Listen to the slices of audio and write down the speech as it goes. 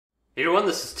Hey everyone,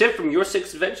 this is Tim from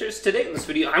YourSixAdventures. Today in this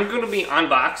video, I'm going to be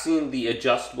unboxing the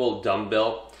adjustable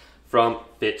dumbbell from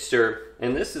Sir.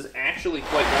 And this is actually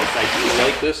quite nice. I do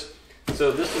like this.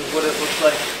 So this is what it looks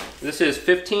like. This is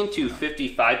 15 to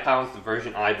 55 pounds, the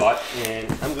version I bought.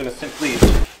 And I'm going to simply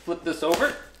flip this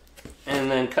over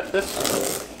and then cut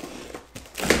this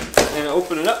and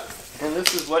open it up. And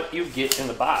this is what you get in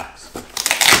the box.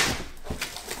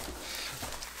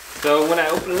 So when I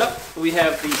open it up, we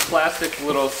have the plastic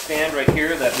little stand right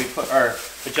here that we put our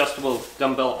adjustable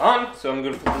dumbbell on. So I'm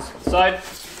going to put this aside.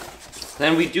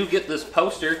 Then we do get this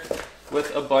poster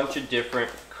with a bunch of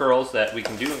different curls that we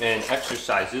can do and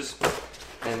exercises.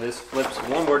 And this flips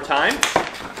one more time.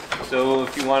 So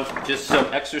if you want just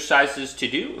some exercises to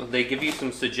do, they give you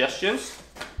some suggestions.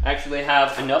 I actually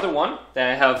have another one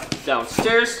that I have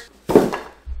downstairs.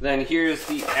 Then here's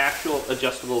the actual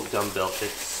adjustable dumbbell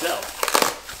itself.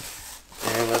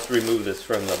 And let's remove this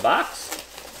from the box.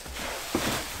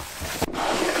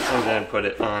 And then put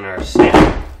it on our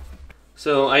stand.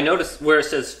 So I noticed where it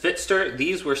says Sir,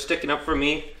 these were sticking up for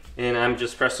me. And I'm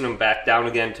just pressing them back down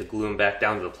again to glue them back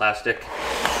down to the plastic.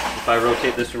 If I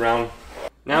rotate this around.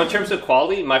 Now in terms of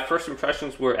quality, my first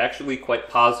impressions were actually quite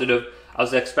positive. I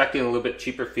was expecting a little bit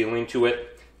cheaper feeling to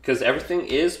it, because everything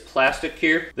is plastic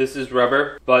here. This is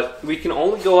rubber, but we can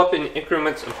only go up in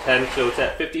increments of 10, so it's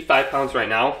at 55 pounds right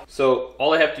now. So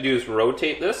all I have to do is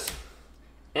rotate this,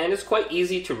 and it's quite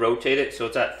easy to rotate it, so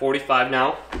it's at 45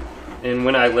 now. And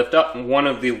when I lift up, one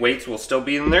of the weights will still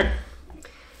be in there.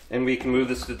 And we can move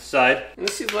this to the side. And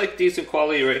this seems like decent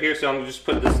quality right here, so I'm gonna just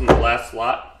put this in the last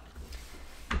slot.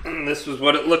 And this is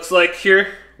what it looks like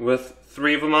here, with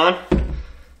 3 of them on.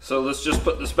 So let's just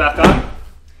put this back on.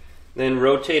 Then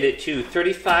rotate it to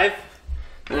 35,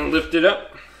 then lift it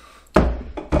up,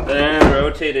 then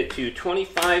rotate it to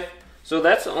 25. So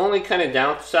that's the only kind of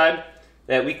downside,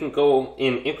 that we can go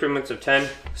in increments of 10.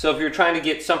 So if you're trying to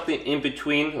get something in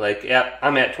between, like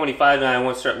I'm at 25 and I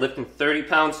want to start lifting 30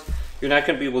 pounds, you're not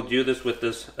going to be able to do this with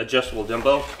this adjustable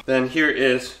dumbbell. Then here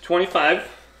is 25,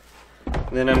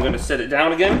 then I'm going to set it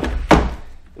down again,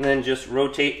 and then just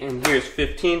rotate, and here's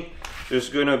 15. There's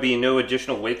going to be no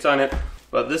additional weights on it.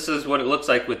 But this is what it looks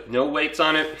like with no weights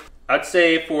on it. I'd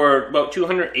say for about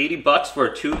 280 bucks for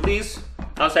 2 of these,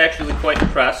 I was actually quite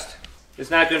impressed.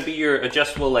 It's not going to be your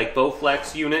adjustable like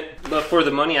Bowflex unit, but for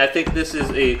the money, I think this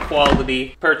is a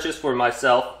quality purchase for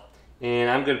myself, and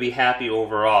I'm going to be happy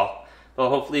overall. Well,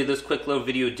 hopefully this quick little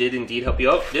video did indeed help you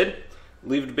out. If it did,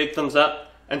 leave it a big thumbs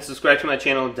up, and subscribe to my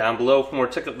channel down below for more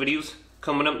tech-up videos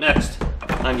coming up next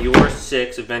on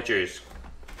YourSixAdventures.